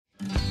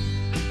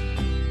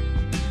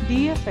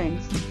Dear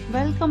friends,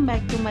 welcome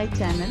back to my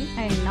channel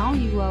and now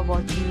you are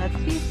watching a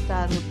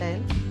 3-star hotel.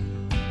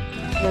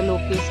 The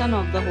location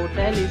of the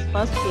hotel is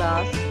first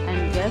class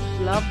and guests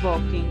love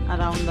walking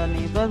around the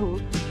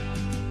neighborhood.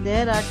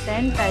 There are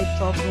 10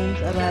 types of rooms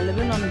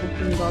available on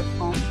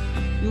booking.com.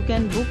 You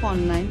can book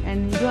online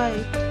and enjoy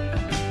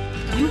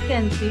it. You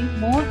can see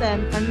more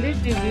than 100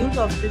 reviews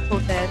of this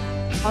hotel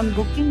on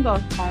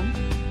booking.com.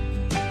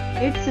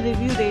 Its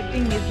review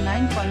rating is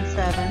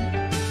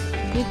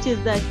 9.7, which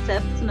is the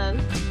exceptional.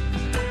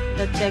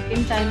 The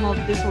check-in time of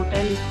this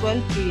hotel is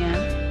 12 p.m.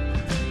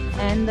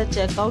 and the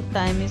check-out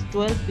time is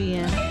 12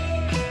 p.m.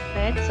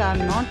 Pets are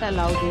not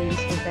allowed in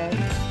this hotel.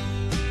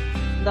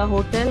 The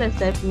hotel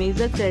accepts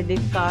major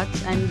credit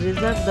cards and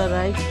reserves the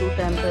right to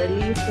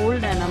temporarily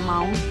hold an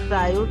amount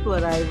prior to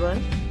arrival.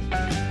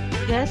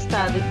 Guests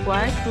are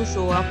required to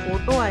show a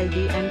photo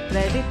ID and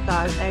credit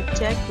card at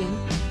check-in.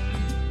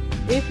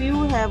 If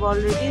you have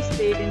already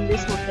stayed in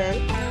this hotel,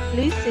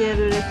 please share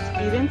your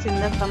experience in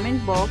the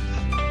comment box.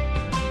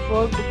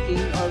 For booking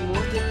or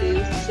more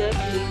details, check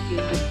link in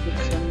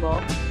description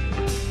box.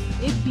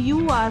 If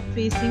you are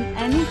facing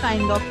any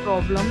kind of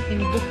problem in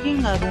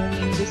booking a room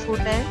in this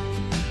hotel,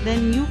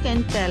 then you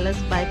can tell us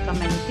by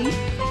commenting.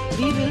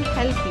 We will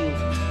help you.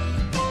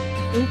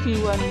 If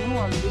you are new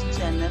on this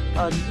channel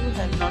or you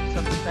have not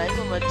subscribed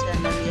our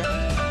channel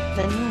yet,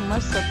 then you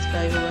must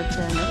subscribe our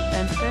channel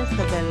and press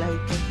the bell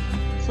icon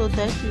so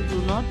that you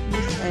do not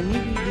miss any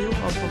video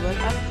of our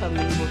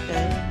upcoming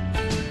hotel.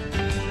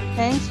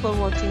 Thanks for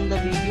watching the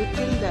video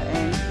till the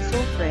end. So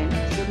friends,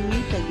 we'll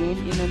meet again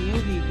in a new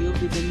video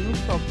with a new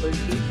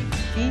property.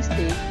 Be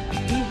safe,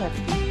 be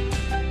happy.